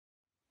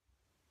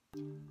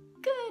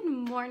Good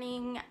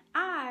morning.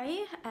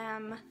 I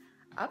am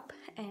up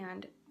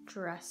and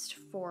dressed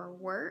for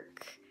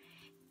work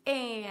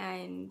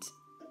and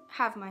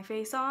have my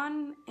face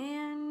on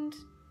and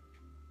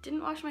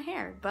didn't wash my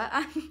hair, but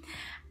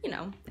you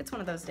know, it's one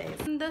of those days.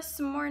 This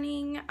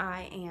morning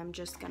I am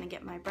just gonna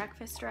get my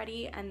breakfast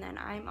ready and then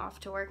I'm off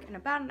to work in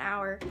about an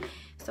hour,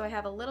 so I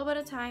have a little bit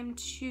of time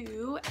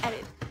to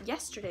edit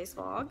yesterday's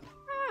vlog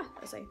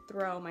as I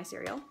throw my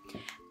cereal.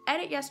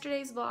 Edit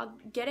yesterday's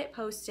vlog, get it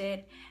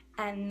posted,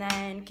 and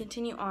then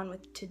continue on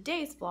with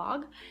today's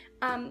vlog.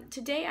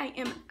 Today I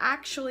am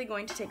actually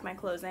going to take my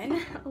clothes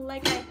in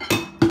like I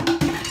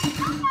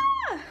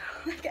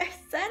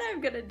said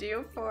I'm gonna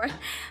do for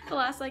the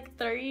last like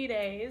 30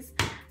 days.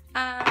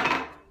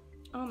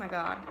 Oh my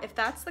god, if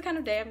that's the kind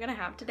of day I'm gonna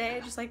have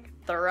today, just like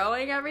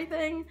throwing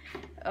everything,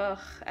 ugh,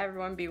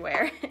 everyone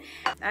beware.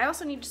 I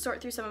also need to sort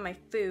through some of my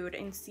food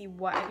and see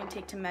what I can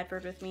take to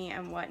Medford with me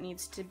and what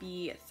needs to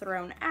be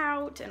thrown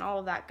out and all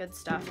of that good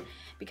stuff,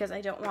 because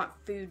I don't want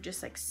food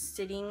just like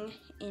sitting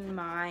in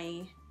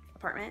my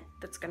apartment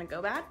that's gonna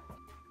go bad.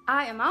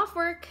 I am off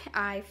work.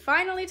 I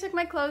finally took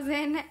my clothes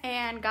in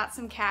and got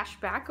some cash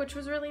back, which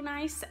was really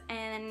nice,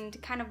 and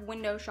kind of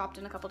window shopped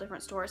in a couple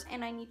different stores,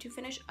 and I need to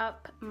finish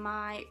up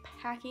my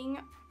packing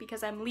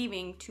because I'm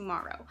leaving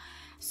tomorrow.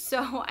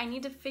 So I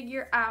need to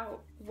figure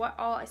out what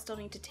all I still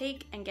need to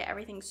take and get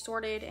everything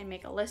sorted and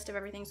make a list of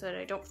everything so that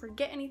I don't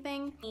forget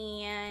anything.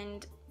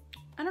 And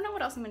I don't know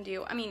what else I'm gonna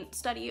do. I mean,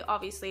 study,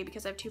 obviously,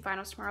 because I have 2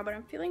 finals tomorrow, but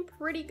I'm feeling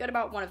pretty good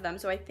about one of them,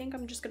 so I think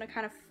I'm just gonna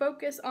kind of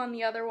focus on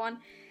the other one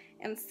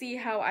and see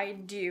how I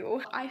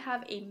do. I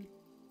have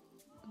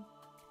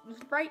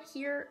right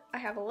here, I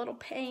have a little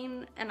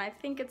pain and I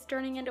think it's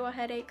turning into a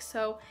headache,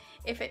 so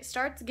if it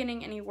starts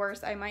getting any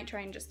worse, I might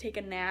try and just take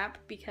a nap,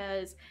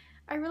 because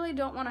I really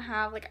don't want to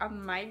have like a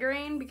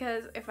migraine,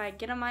 because if I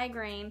get a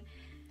migraine,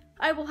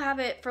 I will have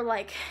it for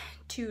like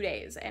 2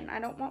 days and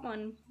I don't want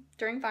one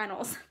during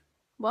finals.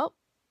 Well,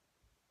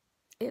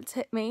 it's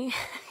hit me.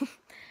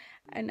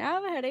 I now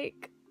have a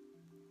headache.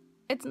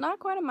 It's not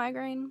quite a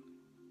migraine.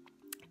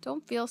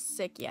 Don't feel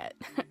sick yet.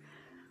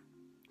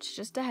 It's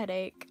just a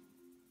headache.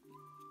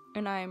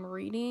 And I'm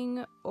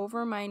reading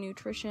over my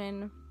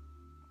nutrition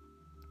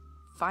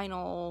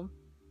final,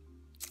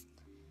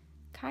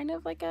 kind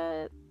of like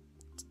a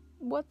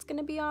what's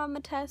gonna be on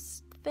the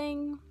test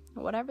thing,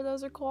 whatever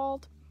those are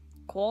called.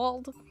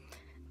 Don't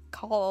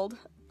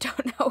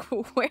know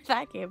where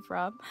that came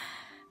from.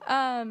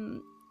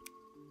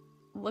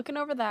 Looking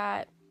over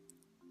that,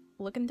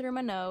 looking through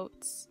my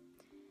notes.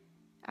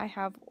 I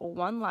have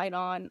one light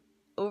on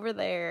over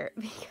there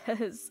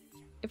because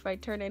if I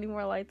turn any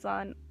more lights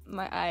on,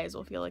 my eyes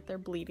will feel like they're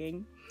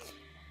bleeding.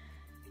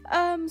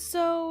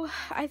 So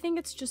I think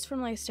it's just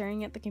from like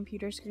staring at the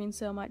computer screen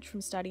so much from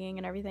studying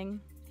and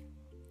everything.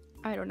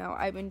 I don't know.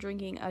 I've been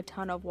drinking a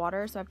ton of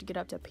water, so I have to get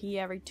up to pee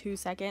every 2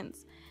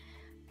 seconds.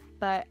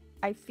 But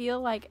I feel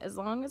like as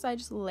long as I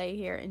just lay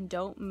here and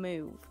don't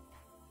move,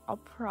 I'll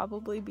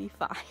probably be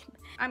fine.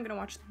 I'm gonna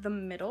watch The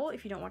Middle.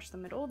 If you don't watch The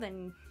Middle,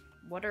 then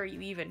what are you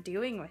even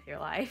doing with your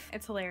life?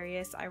 It's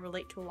hilarious. I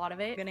relate to a lot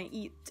of it. I'm gonna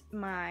eat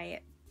my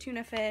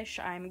tuna fish.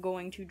 I'm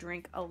going to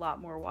drink a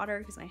lot more water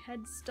because my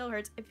head still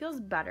hurts. It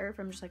feels better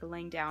from just like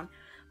laying down,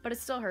 but it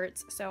still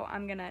hurts. So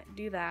I'm gonna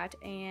do that,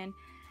 and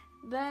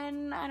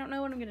then I don't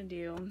know what I'm gonna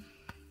do.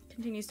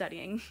 Continue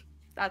studying.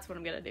 That's what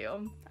I'm gonna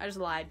do. I just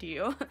lied to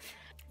you.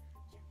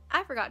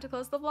 I forgot to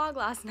close the vlog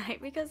last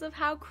night because of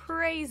how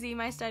crazy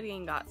my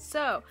studying got.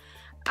 So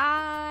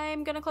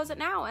I'm gonna close it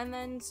now and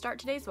then start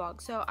today's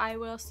vlog. So I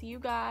will see you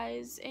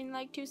guys in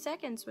like 2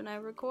 seconds when I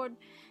record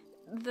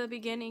the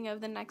beginning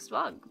of the next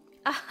vlog.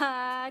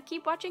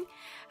 Keep watching.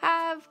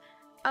 Have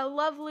a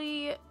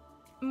lovely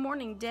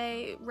morning,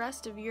 day,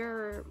 rest of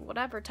your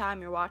whatever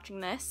time you're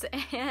watching this,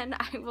 and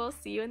I will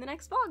see you in the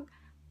next vlog.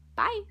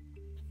 Bye!